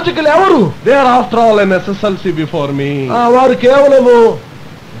యొక్క యాజకులు ఎవరు? They are after all an SSLC before me. వారు కేవలము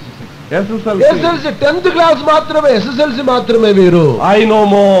SSLC 10th క్లాస్ మాత్రమే, SSLC మాత్రమే వీరు. I know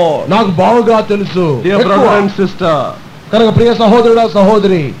more. నాకు బాగా తెలుసు. Dear brother and sister, కనుక ప్రియ సహోదరుడా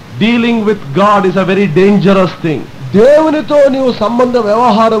సహోదరి, dealing with God is a very dangerous thing. దేవునితో నీవు సంబంధ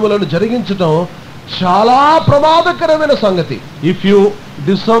వ్యవహారములను జరిగించటం చాలా ప్రమాదకరమైన సంగతి. If you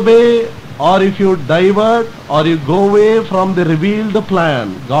disobey or if you divert or you go away from the revealed plan,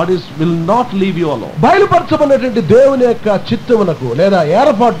 God will not leave you alone. బయలుపరచబడినటువంటి దేవుని యొక్క చిత్తమునకు లేదా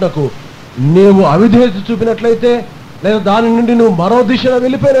ఏర్పాటునకు నీవు అవిధేయత చూపినట్లయితే లేదా దాని నుండి నువ్వు మరో దిశలో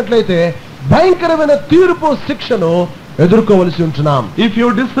వెళ్ళిపోయినట్లయితే భయంకరమైన తీర్పు శిక్షను ఎదుర్కోవలసి ఉంటున్నాం. If you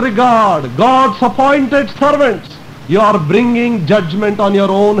disregard God's appointed servants, you are bringing judgment on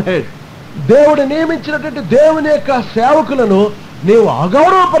your own head. దేవుడు నియమించినటువంటి దేవుని యొక్క సేవకులను నీవు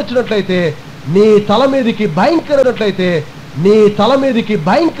అగౌరవపరిచినట్లయితే నీ తల మీదకి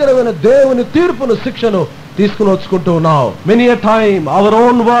భయంకరమైన దేవుని తీర్పును శిక్షను తీసుకుని వచ్చుకుంటూ ఉన్నావు. Many a time our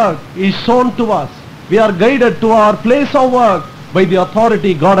own work is shown to us. We are guided to our place of work by the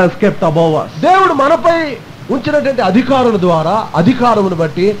authority God has kept above us. దేవుడు మనపై ఉంచినటువంటి అధికారుల ద్వారా అధికారమును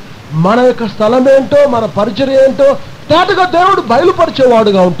బట్టి మన యొక్క స్థలం ఏంటో మన పరిచర్య ఏంటో తేటగా దేవుడు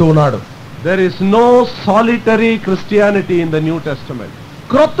బయలుపరిచేవాడుగా ఉంటూ ఉన్నాడు. There is no solitary Christianity in the New Testament.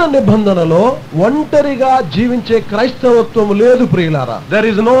 క్రొత్త నిబంధనలో ఒంటరిగా జీవించే క్రైస్తవత్వం లేదు ప్రియులారా. There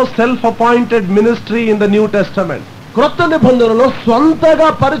is no self-appointed ministry in the New Testament. క్రొత్త నిబంధనలో స్వంతగా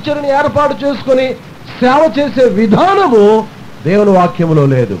పరిచర్యను ఏర్పాటు చేసుకొని సేవ చేసే విధానము దేవుని వాక్యములో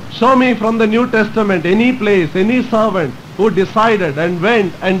లేదు. Show me from the New Testament any place, any servant who decided and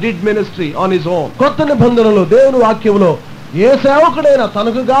went and did ministry on his own. కొత్త నిబంధనలో దేవుని వాక్యములో ఏ సేవకుడైనా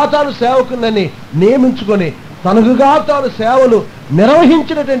తనకుగా తాను సేవకునని నియమించుకొని తనకుగా తాను సేవలు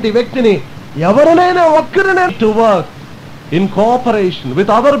నిర్వహించినటువంటి వ్యక్తిని ఎవరినైనా ఒక్కరినే to work in cooperation with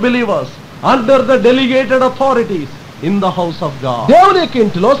other believers under the delegated authorities in the house of God. దేవుని యొక్క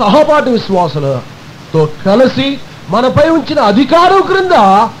ఇంటిలో సహపాఠి విశ్వాసులతో కలిసి మనపై ఉంచిన అధికారం క్రింద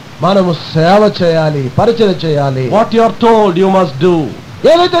మనము సేవ చేయాలి, పరిచయం చేయాలి. What you are told you must do.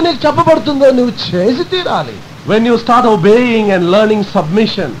 ఏదైతే నీకు చెప్పబడుతుందో నువ్వు చేసి తీరాలి. When you start obeying and learning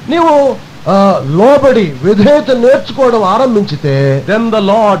submission, నీవు లోబడి విధేయత నేర్చుకోవడం ఆరంభించితే then the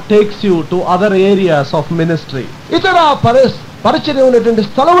Lord takes you to other areas of ministry. ఇతర పరిచర్య ఉన్నటువంటి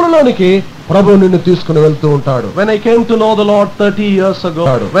స్థలములలోనికి ప్రభు నిన్ను తీసుకుని వెళ్తూ ఉంటాడు. When I came to know the Lord 30 years ago,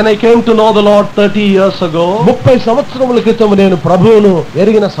 30 సంవత్సరముల క్రితం నేను ప్రభువును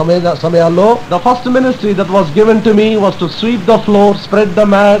ఎరిగిన సమయాల్లో the first ministry that was given to me was to sweep the floor, spread the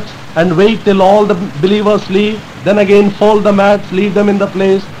mats and wait till all the believers leave, then again fold the mats, leave them in the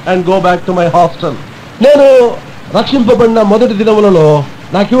place and go back to my hostel. నేను రక్షింపబడిన మొదటి దినములలో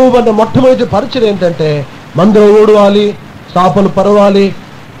నాకు ఇవ్వబడిన మొట్టమొదటి పరిచయం ఏంటంటే మందిరం ఊడవాలి, చాపలు పరవాలి,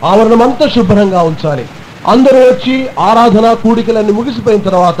 ఆవరణమంతా శుభ్రంగా ఉంచాలి. అందరూ వచ్చి ఆరాధన కూడికలన్నీ ముగిసిపోయిన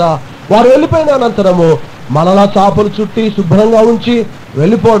తర్వాత వారు వెళ్ళిపోయిన అనంతరము మరలా చాపలు చుట్టి శుభ్రంగా ఉంచి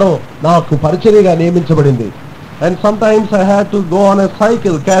వెళ్ళిపోవడం నాకు పరిచర్యగా నియమించబడింది. And sometimes I had to go on a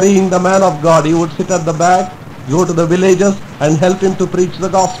cycle carrying the man of God. He would sit at the back, go to the villages and help him to preach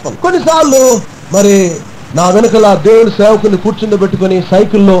the gospel. కొన్నిసార్లు మరి నా వెనుకల దేవుని సేవకుని కూర్చుండబెట్టుకుని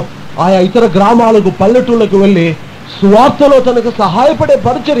సైకిల్లో ఆయా ఇతర గ్రామాలకు పల్లెటూళ్ళకు వెళ్ళి సువార్తలో తనకు సహాయపడే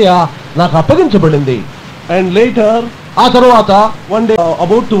పరిచర్య నాకు అప్పగించబడింది. And later, ఆ తర్వాత one day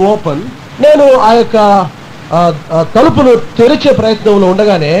about to open, నేను ఆ యొక్క తలుపును తెరిచే ప్రయత్నంలో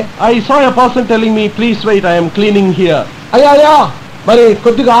ఉండగానే I saw a person telling me, please wait, I am cleaning here. అయ్యా మరి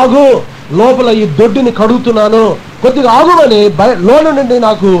కొద్దిగా ఆగు, లోపల ఈ దొడ్డిని కడుగుతున్నాను, కొద్దిగా ఆగు అని లోన నుండి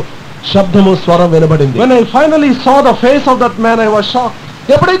నాకు శబ్దము, స్వరం వినబడింది. When I finally saw the face of that man, I was shocked.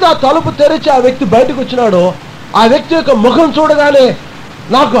 ఎప్పుడైతే ఆ తలుపు తెరిచి ఆ వ్యక్తి బయటకు వచ్చినాడో, ఆ వ్యక్తి యొక్క ముఖం చూడగానే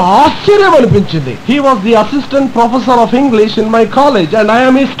నాకు ఆశ్చర్యం అనిపించింది. He was the assistant professor of English in my college and I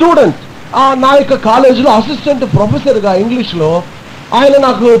am his student. నా యొక్క కాలేజీలో అసిస్టెంట్ ప్రొఫెసర్ గా ఇంగ్లీష్ లో ఆయన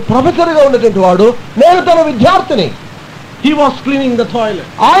నాకు ప్రొఫెసర్ గా ఉన్నటువంటి వాడు, నేను తన విద్యార్థిని. He was cleaning the toilet.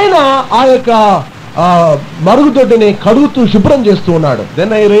 ఆయన ఆ యొక్క మరుగుదొడ్డిని కడుగుతూ శుభ్రం చేస్తూ ఉన్నాడు. Then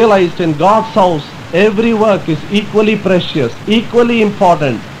I realized in God's house every work is equally precious, equally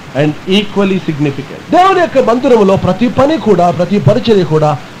important and equally significant. దేవుని యొక్క మందిరములో ప్రతి పని కూడా, ప్రతి పరిచర్య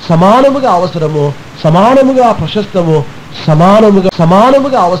కూడా సమానముగా అవసరము, సమానముగా ప్రశస్తము,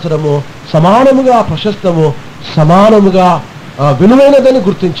 సమానముగా అవసరము, సమానముగా ప్రశస్తము, సమానముగా విలువైనదని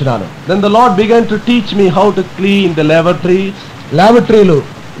గుర్తించినాను. Then the Lord began to teach me how to clean the lavatories. లాబరేటరీలు,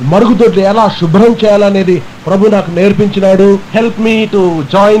 మరుగుదొడ్లు ఎలా శుభ్రం చేయాలనేది ప్రభు నాకు నేర్పించినాడు. Help me to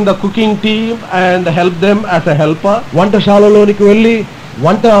join the cooking team and help them as a helper. వంటశాలలోనికి వెళ్ళి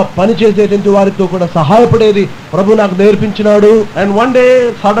వంట పని చేసేటువంటి వారితో కూడా సహాయపడేది ప్రభు నాకు నేర్పించినాడు. And one day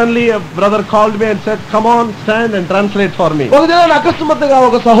suddenly a brother called me and said, "Come on, stand and translate for me." ఒక దినాన్ని అకస్మాత్తుగా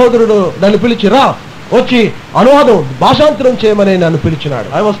ఒక సహోదరుడు నన్ను పిలిచి, రా వచ్చి అనువాదం, భాషాంతరం చేయమని నన్ను పిలిచినాడు.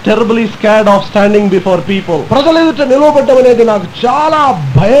 I was terribly scared of standing before people. ప్రజల ఎదుట నిలవబడ్డం అనేది నాకు చాలా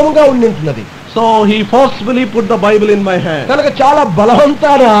భయంగా ఉండింటున్నది. So he forcefully put the Bible in my hand. కనుక చాలా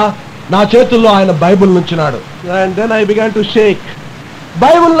బలవంతాన నా చేతుల్లో ఆయన Bible నుంచినాడు. And then I began to shake.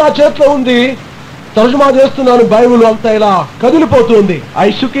 Bible నా చేతిలో ఉంది, తర్జుమా చేస్తున్నాను, బైబిల్ అంతా ఇలా కదిలిపోతుంది. I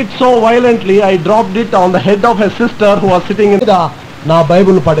shook it so violently I dropped it on the head of a sister who was sitting in. నా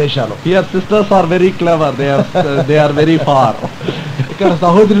Bible పడేశాను. Here sisters are very clever. They are very far. ఇక్కడ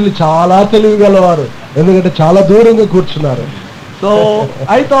సహోదరులు చాలా తెలివిగలవారు, ఎందుకంటే చాలా దూరంగా కూర్చున్నారు. So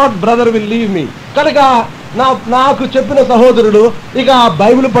I thought brother will leave me. కనుక నాకు చెప్పిన సహోదరుడు ఇక ఆ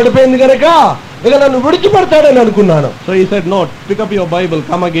బైబిల్ పడిపోయింది కనుక ఇక నన్ను విడిచిపెడతాడని అనుకున్నాను. So he said, "No, pick up your Bible,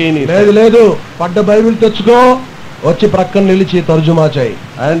 come again." లేదు, పడ్డ బైబిల్ తెచ్చుకో, వచ్చి ప్రక్కన నిలిచి తర్జుమా చేయి.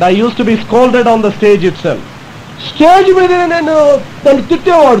 And I used to be scolded on the stage itself. Stage మీద నన్ను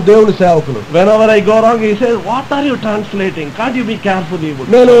తిట్టేవాడు దేవుని సేవకులు. Whenever I go wrong, he says, "What are you translating? Can't you be careful?"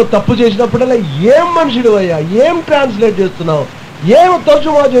 నేను తప్పు చేసినప్పుడల్లా, ఏం మనుషుడు అయ్యా, ఏం ట్రాన్స్లేట్ చేస్తున్నావు, ఏం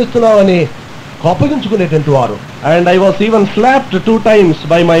తర్జుమా చేస్తున్నావు అని కోపగించుకునేటువంటి వారు. And I was even slapped 2 times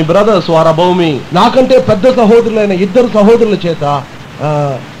by my brothers who are above me. నాకంటే పెద్ద సహోదరులైన 2 సహోదరుల చేత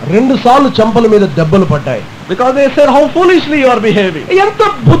 2 సార్లు చంపల మీద దెబ్బలు పడ్డాయి. Because they said, "How foolishly you are behaving." ఎంత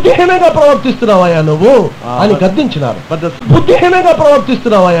బుద్ధిహీనంగా ప్రవర్తిస్తున్నావయ్యా నువ్వు అని గద్దించినారు. బుద్ధిహీనంగా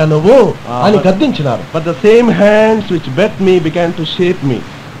ప్రవర్తిస్తున్నావయ్యా నువ్వు అని గద్దించినారు. But the same hands which beat me began to shape me.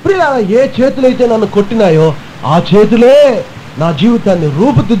 ప్రియులారా, ఏ చేతులైతే నన్ను కొట్టినాయో ఆ చేతులే నా జీవితాన్ని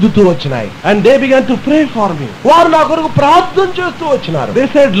రూపుదిద్దుతూ వచ్చినాయి. And they began to pray for me. వారు నా కొరకు ప్రార్థన చేస్తూ వచ్చినారు. They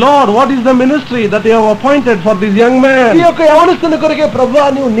said, "Lord, what is the ministry that you have appointed for this young man?" ఈ యొక్క యవనస్తుని కొరకే ప్రభువా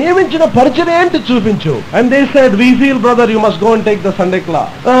నీవు నియమించిన పరిచర్య ఏంటి చూపించు. And they said, "We feel, brother, you must go and take the Sunday class."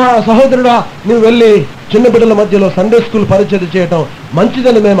 సహోదరుడా, నువ్వు వెళ్ళి చిన్న బిడ్డల మధ్యలో సండే స్కూల్ పరిచర్య చేయటం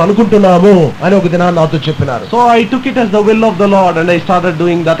మంచిదని మేము అనుకుంటున్నాము అని ఒక దినాన్ని నాతో చెప్పినారు. So I took it as the will of the Lord and I started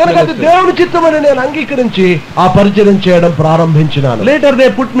doing that. కనుక అది దేవుని చిత్తమని నేను అంగీకరించి ఆ పరిచర్య చేయడం ప్రారంభించినాను. Later they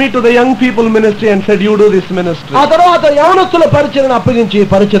put me to the young people ministry and said, "You do this ministry." ఆ తర్వాత యవనస్తుల పరిచర్యను అప్పగించి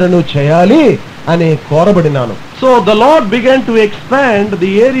పరిచర్యను చేయాలి అని కోరబడినాను. So the Lord began to expand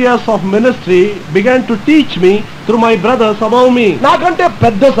the areas of ministry, began to teach me through my brothers above me. నాకంటే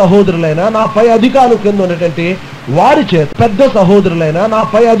పెద్ద సహోదరులైన నాపై అధికారం కింద ఉన్నటువంటి వారి చేత,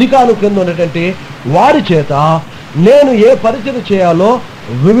 నాపై అధికారం కింద ఉన్నటువంటి వారి చేత నేను ఏ పరిచర్య చేయాలో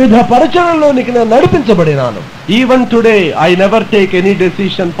వివిధ పరిచర్యల్లోనికి నేను నడిపించబడినాను. Even today I never take any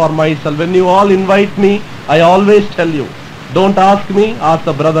decision for myself. When you all invite me, I always tell you, don't ask me, ask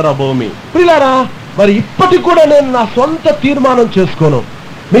the brother above me. ప్రియులారా, మరి ఇప్పటికి కూడా నేను నా సొంత తీర్మానం చేసుకోను.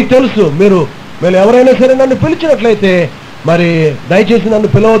 మీకు తెలుసు, మీరు ఎవరైనా సరే నన్ను పిలిచినట్లయితే మరి దయచేసి నన్ను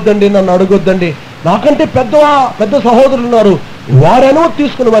పిలవద్దండి, నన్ను అడగొద్దండి. నాకంటే పెద్ద సహోదరులు ఉన్నారు, వారి అనుమతి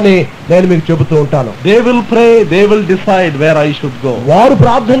తీసుకున్నామని నేను మీకు చెబుతూ ఉంటాను. They will pray, they will decide where I should go. వారు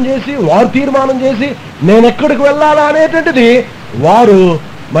ప్రార్థన చేసి, వారు తీర్మానం చేసి నేను ఎక్కడికి వెళ్ళాలా అనేటువంటిది వారు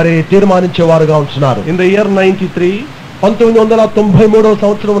మరి తీర్మానించేవారుగా ఉంటున్నారు. In the year 93, 1993వ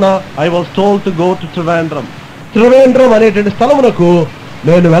సంవత్సరమున I was told to go to Trivandrum అనేటువంటి స్థలమునకు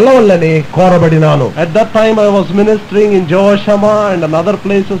నేను వెళ్ళవల్లని కోరబడినాను. At that time I was ministering in Jawashama and other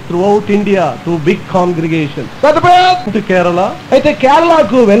places throughout India to big congregations. To Kerala. అయితే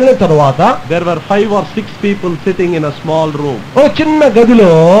కేరళకు వెళ్ళిన తర్వాత there were 5 or 6 people sitting in a small room. ఒక చిన్న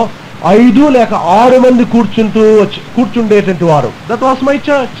గదిలో 5 లేక 6 మంది కూర్చుండేటువంటి వారు. That was my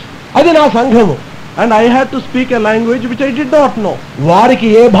church. అది నా సంఘము. And I had to speak a language which I did not know. వారికి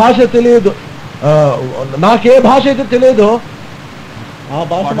ఏ భాష తెలియదు, నాకే భాష అయితే తెలియదో ఆ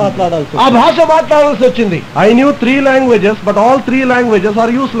భాష మాట్లాడాల్సి వచ్చింది. I knew 3 languages, but all 3 languages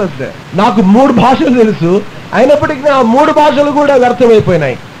are useless there. నాకు 3 భాషలు తెలుసు, అయినప్పటికీ ఆ 3 భాషలు కూడా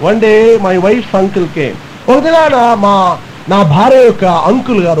వ్యర్థమైపోయినాయి. One day my wife's uncle came. ఒకదిన నా భార్య యొక్క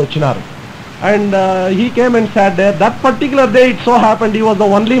అంకుల్ గారు వచ్చినారు. And he came and sat there. That particular day it so happened he was the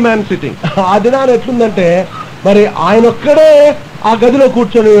only man sitting. ఆ దినాన ఎట్లుందంటే మరి ఆయన ఒక్కడే ఆ గదిలో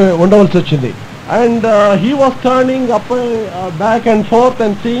కూర్చొని ఉండవలసి వచ్చింది. And he was turning up back and forth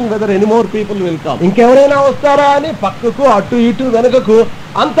and seeing whether any more people will come. ఇంకెవరైనా వస్తారా అని పక్కకు అటు ఇటు వెనకకు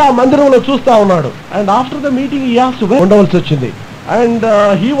అంతా మందిరంలో చూస్తా ఉన్నాడు. And after the meeting he asked where ఉండవలసి వచ్చింది. And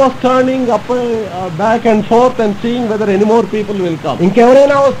he was turning up back and forth and seeing whether any more people will come.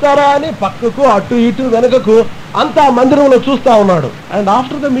 ఇంకెవరైనా వస్తారా అని పక్కకు అటు ఇటు వెనకకు అంతా మందిరంలో చూస్తా ఉన్నాడు. And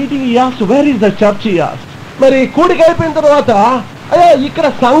after the meeting he asked where is the church, he asked. మరి కూడిక అయిపోయిన తర్వాత అయ్యా ఇక్కడ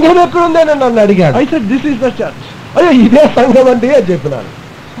సంఘం ఎక్కడుందని నన్ను అడిగాడు. I said this is the church. అయ్యా ఇదే సంఘం అండి అని చెప్పినాను.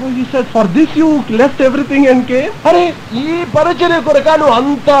 So he said for this you left everything and came. అరే ఈ పరిచర్య కొరక నువ్వు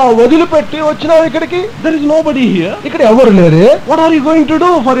అంతా వదిలిపెట్టి వచ్చినావు ఇక్కడికి. There is nobody here. ఇక్కడ ఎవరు లేరు. What are you going to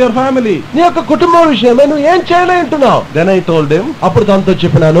do for your family? నీ యొక్క కుటుంబం విషయమే నువ్వు ఏం చేయాలి అంటున్నావు. Then I told him. అప్పుడు తనతో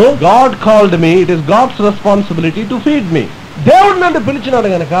చెప్పినాను, God called me. It is God's responsibility to feed me. దేవుడు నన్ను పిలిచినాడు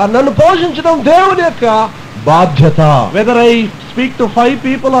గనక నన్ను పోషించడం దేవుని యొక్క బాధ్యత. Whether I speak to 5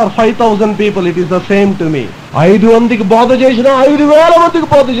 people or 5,000 people, it is the same to me. 5 మందికి బోధ చేసినా 5,000 మందికి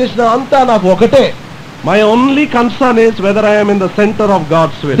బోధ చేసినా అంతా నాకు ఒకటే. My only concern is whether I am in the center of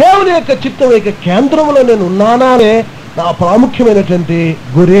God's will. దేవుని యొక్క చిత్తం యొక్క కేంద్రంలో నేను ఉన్నానానే నా ప్రాముఖ్యమైనటువంటి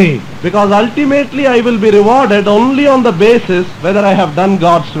గురి. Because ultimately I will be rewarded only on the basis whether I have done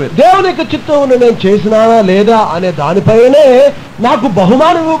God's will. దేవుని యొక్క చిత్తమును నేను చేసినానా లేదా అనే దానిపైనే నాకు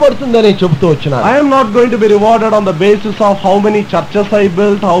బహుమానం ఇవ్వబడుతుందని చెబుతూ వచ్చినాను. I am not going to be rewarded on the basis of how many churches I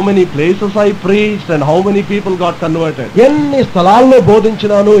built, how many places I preached and how many people got converted. ఎన్ని స్థలాల్లో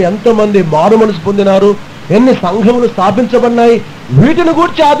బోధించినాను, ఎంతమంది మారు మనసు పొందినారు, ఎన్ని సంఘములు స్థాపించబడినాయి, వీటిని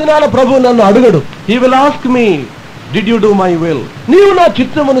గూర్చి ఆ దినాల ప్రభువు నన్ను అడుగడు. He will ask me, did you do my will? నీవు నా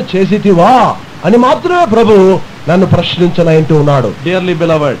చిత్తమును చేసితివా అని మాత్రమే ప్రభు నన్ను ప్రశ్నించనంటూ ఉన్నాడు. Dearly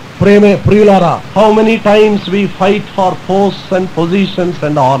beloved, ప్రియులారా, how many times we fight for posts and positions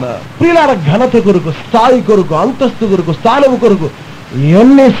and honor. ప్రియులారా, ఘనత కొరకు, స్థాయి కొరకు, అంతస్తు కొరకు, స్థానము కొరకు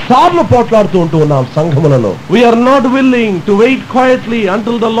ఎన్నిసార్లు పోట్లాడుతూ ఉంటూ ఉన్నాం సంఘములలో. We are not willing to wait quietly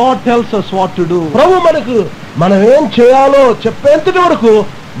until the Lord tells us what to do. ప్రభు మనం ఏం చేయాలో చెప్పేంతటి వరకు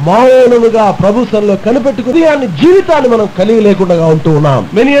మౌనముగా ప్రభు సన్నిధిలో కనిపెట్టుకుని అన్ని జీవితాన్ని మనం కలిగి లేకుండా ఉంటూ ఉన్నాం.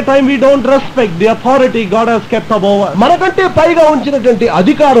 Many a time we don't respect the authority God has kept above us. మనకంటే పైగా ఉంచినటువంటి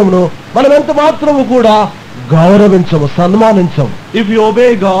అధికారమును మనం ఎంత మాత్రము కూడా గౌరవించము, సన్మానించము. If you obey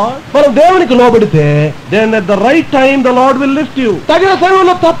God, మనం దేవునికి లోబడితే then at the right time the Lord will lift you. తగిన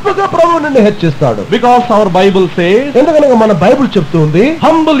సమయంలో తప్పక ప్రభువు నిన్ను హెచ్చిస్తాడు. Because our Bible says, ఎందుకనగా మన బైబిల్ చెప్తుంది,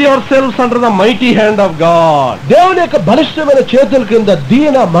 humble yourselves under the mighty hand of God. దేవుని యొక్క బలిష్టమైన చేతుల కింద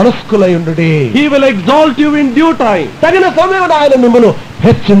దీన మనస్కులై ఉండుడి. He will exalt you in due time. తగిన సమయంలో ఆయన మిమ్మల్ని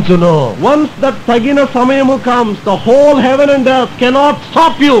హెచ్చించును. Once that తగిన సమయము comes, the whole heaven and earth cannot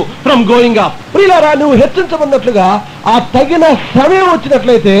stop you from going up. ప్రియులారా, నువ్వు హెచ్చించబడినట్లుగా ఆ తగిన సమయం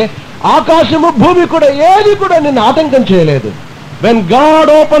వచ్చినట్లయితే ఆకాశము భూమి కూడా ఏది కూడా నిన్ను ఆటంకం చేయలేదు. When God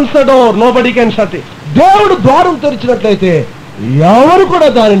opens the door, nobody can shut it. దేవుడు ద్వారం తెరిచినట్లయితే ఎవరు కూడా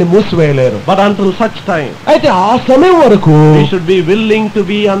దానిని మూసివేయలేరు. But until such time, అయితే ఆ సమయం వరకు we should be willing to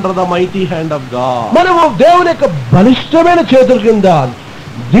be under the mighty hand of God. మనము దేవుని యొక్క బలిష్టమైన చేతుల కింద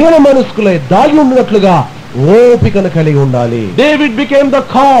దీన మనస్కులై దాగి ఉన్నట్లుగా ఓపికను కలిగి ఉండాలి. David became the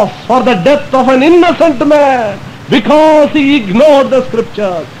cause for the death of an innocent man because he ignored the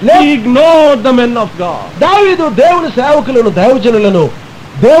scriptures. He ignored the men of God. దావీదు దేవుని సేవకులను, దైవజనులను,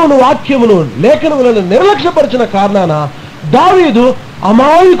 దేవుని వాక్యమును, లేఖనములను నిర్లక్ష్యపరిచిన కారణాన దావీదు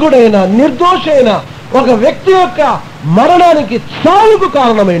అమాయకుడైన, నిర్దోషైన ఒక వ్యక్తి యొక్క మరణానికి, చావుకు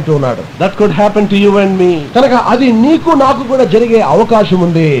కారణమైంటూ ఉన్నాడు. That could happen to you and me. కనుక అది నీకు నాకు కూడా జరిగే అవకాశం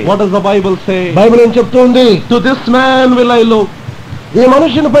ఉంది. What does the Bible say? Bible ఏం చెప్తుంది? To this man will I look. ఈ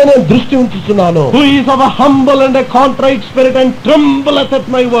మనుషునిపై నేను దృష్టి ఉంచుతున్నాను. Who is of a humble and a contrite spirit and trembleth at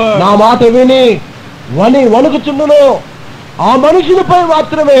my word. నా మాట విని వణుకుచుండును. ఆ మనుషునిపై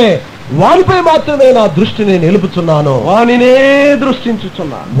మాత్రమే, వానిపై మాత్రమే నా దృష్టిని నిలుపుచున్నాను. వానినే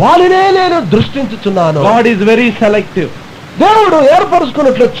దృష్టించుచున్నాను. వానినే నేను దృష్టించుచున్నాను. God is very selective. దేవుడు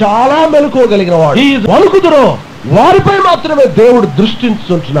ఏర్పరుచుకున్నట్లు చాలా మెలకువగలిగిన వాడు. వణుకుదురో వారిపై మాత్రమే దేవుడు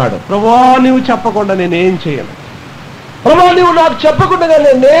దృష్టించుచున్నాడు. ప్రభువా, నీవు చెప్పకుండా నేనేం చేయను. ప్రభా నీవు నాకు చెప్పకుండా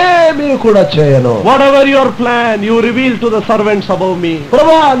నేనేమీ కూడా చేయను. Whatever your plan, you reveal to the servants above me.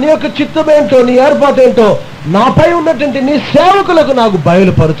 ప్రభా నీ యొక్క చిత్తమేంటో, నీ ఏర్పాటేంటో నాపై ఉన్నటువంటి నీ సేవకులకు నాకు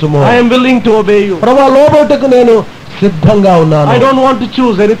బయలుపరచుము. I am willing to obey you. ప్రభా లోబడుటకు నేను సిద్ధంగా ఉన్నాను. I don't want to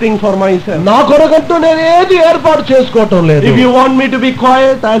choose anything for myself. నా కొరకంటూ నేను ఏది ఏర్పాటు చేసుకోవటం లేదు. If you want me to be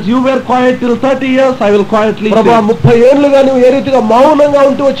quiet, as you were quiet till 30 years, I will quietly ప్రభా sit. 30 ఏళ్లుగా నువ్వు ఏ రీతిగా మౌనంగా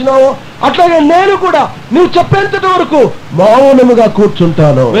ఉంటూ వచ్చినావో అట్లాగే నేను కూడా నువ్వు చెప్పేంతటి వరకు మౌనముగా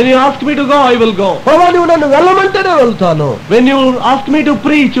కూర్చుంటాను. When you ask me to go, I will go. ప్రభా నువ్వు నన్ను వెళ్ళమంటేనే వెళ్తాను. When you ask me to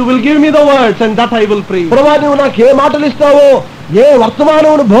preach, you will give me the words and that I will preach. ప్రభా నువ్వు నాకు ఏ మాటలు ఇస్తావో, ఏ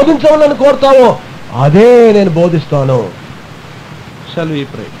వర్తమానమును బోధించవాలని కోరుతావో అదే నేను బోధిస్తాను. Shall we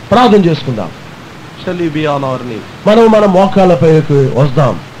pray? ప్రార్థన చేసుకుందాం. Shall we be on our knees? మనం మన మోకాళ్ళపైకి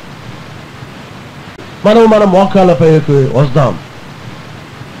వస్తాం.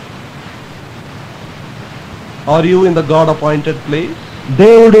 Are you in the God appointed place?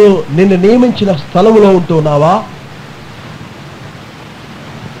 దేవుడు నిన్ను నియమించిన స్థలములో ఉంటున్నావా?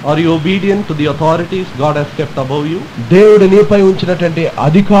 Are you obedient to the authorities God has kept above you? దేవుడు నీపై ఉంచినటువంటి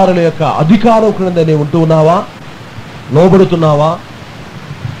అధికారుల యొక్క అధికారం క్రింద నీవు ఉంటున్నావా? లోబడుతున్నావా?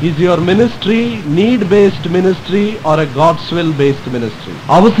 Is your ministry need-based ministry or a God's will-based ministry?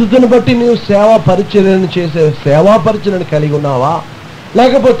 అవసరతను బట్టి నీవు సేవా పరిచర్యను చేసే సేవా పరిచర్యను కలిగి ఉన్నావా?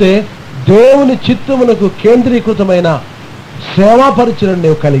 లేకపోతే దేవుని చిత్తమునకు కేంద్రీకృతమైన సేవా పరిచర్యను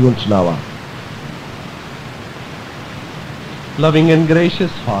నీవు కలిగి ఉంటున్నావా? Loving and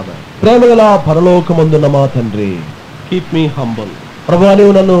gracious Father, ప్రేమగల పరలోకమందున్న మా తండ్రి, keep me humble. ప్రభువా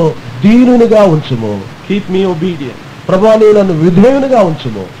నీవు నన్ను దీనునిగా ఉంచుము. Keep me obedient. ప్రభువా నీవు నన్ను విధేయునిగా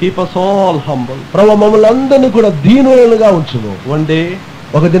ఉంచుము. Keep us all humble. ప్రభువా మమ్మల్ని అందరినీ కూడా దీనులుగా ఉంచుము. One day,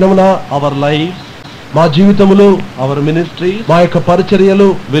 ఒక దినమున our lives, మా జీవితములు, our ministries మా యొక్క పరిచర్యలు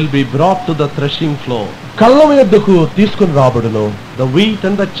will be brought to the threshing floor. కళ్ళం యొద్దకు తీసుకుని రాబడును. The wheat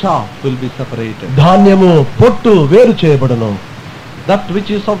and the chaff will be separated. ధాన్యము పొట్టు వేరు చేయబడును. That which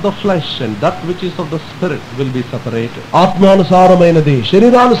is of the flesh and that which is of the spirit will be separated. ఆత్మానుసారమైనది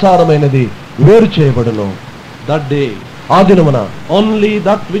శరీరానుసారమైనది వేరు చేయబడును. That day, ఆ దినమున only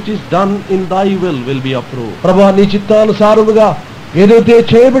that which is done in thy will be approved. ప్రభువా నీ చిత్తానుసారముగా ఏదైతే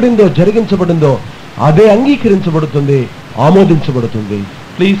చేయబడిందో జరిగించబడిందో అదే అంగీకరించబడుతుంది, ఆమోదించబడుతుంది.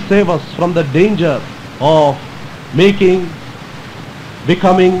 Please save us from the danger of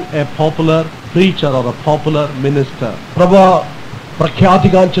becoming a popular preacher or a popular minister. ప్రభువా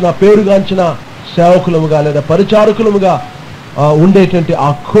ప్రఖ్యాతిగాంచిన పేరుగాంచిన సేవకులముగా లేదా పరిచారకులముగా ఉండేటువంటి ఆ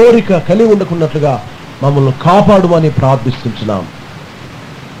కోరిక కలిగి ఉండకున్నట్లుగా మమ్మల్ని కాపాడుమని ప్రార్థిస్తున్నాం.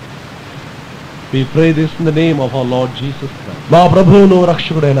 We pray this in the name of our Lord Jesus Christ. మా ప్రభువును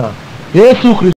రక్షకుడైన యేసుక్రీస్తు